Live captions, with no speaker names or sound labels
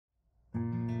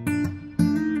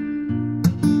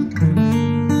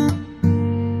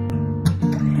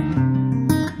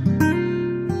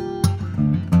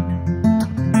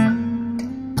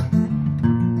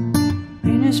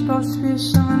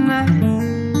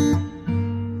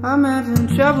I'm having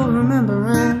trouble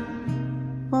remembering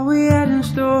what we had in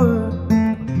store.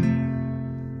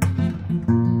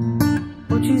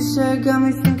 What you said got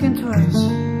me thinking twice.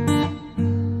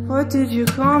 What did you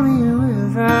call me, and where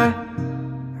have I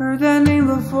heard that name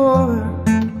before?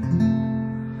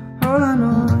 All I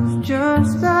know is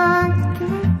just like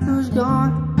that, it was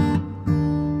gone.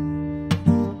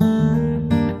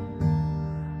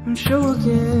 I'm sure we'll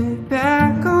get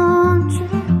back on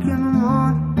track in the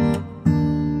morning.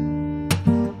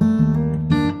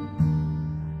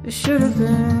 It should have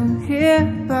been here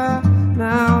by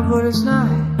now, but it's not.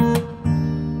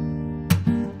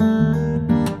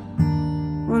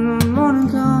 When the morning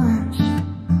comes,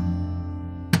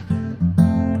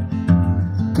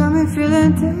 got me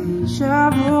feeling deja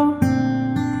vu.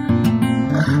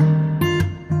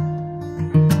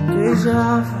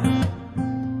 Deja vu.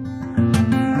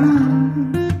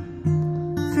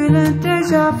 Feeling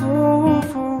deja vu,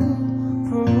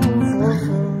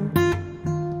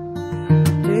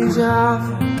 deja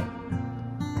vu.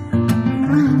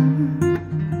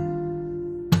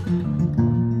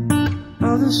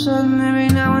 All of a sudden, every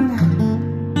now and then,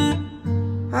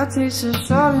 I taste the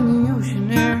salt in the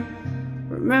ocean air.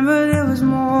 Remember there was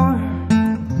more.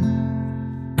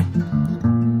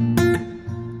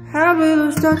 How we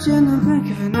lose touch in the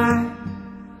blink of an eye.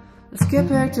 Let's get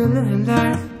back to living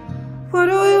life. What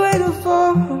are we waiting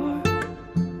for?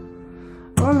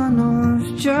 All I know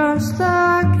is just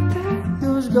like that, it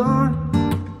was gone.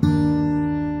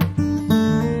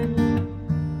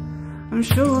 I'm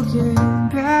sure we'll get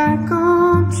back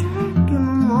on track in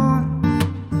the morning.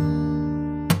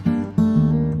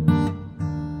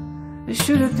 It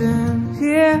should have been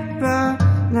here by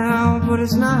now, but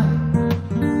it's not.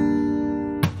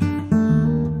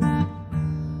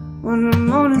 When the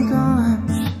morning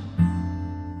comes,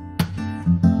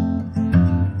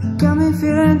 got me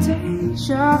feeling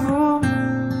deja vu.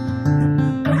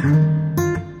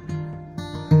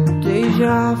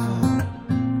 Deja vu.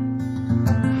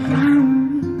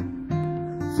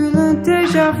 Feeling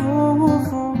deja vu.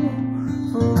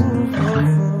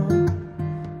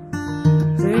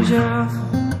 Deja vu.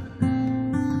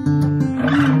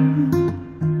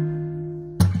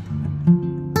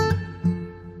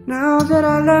 Now that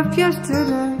I left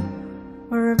yesterday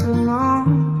where it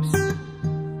belongs,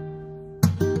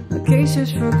 the case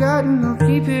is forgotten, I'll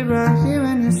keep it right here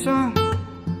in this song.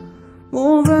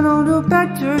 Moving on to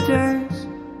better days,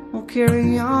 we'll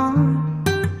carry on.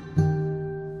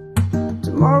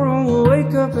 Tomorrow we'll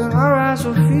wake up and our eyes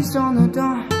will feast on the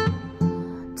dawn.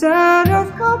 Tired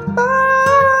of my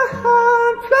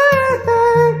mind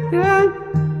playing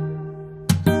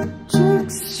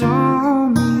tricks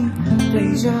on me.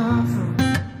 Deja vu.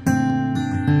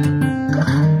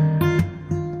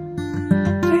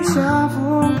 Deja vu.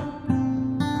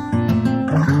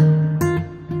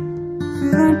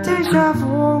 Feeling deja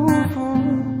vu.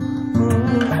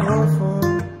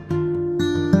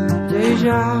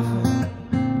 Deja vu.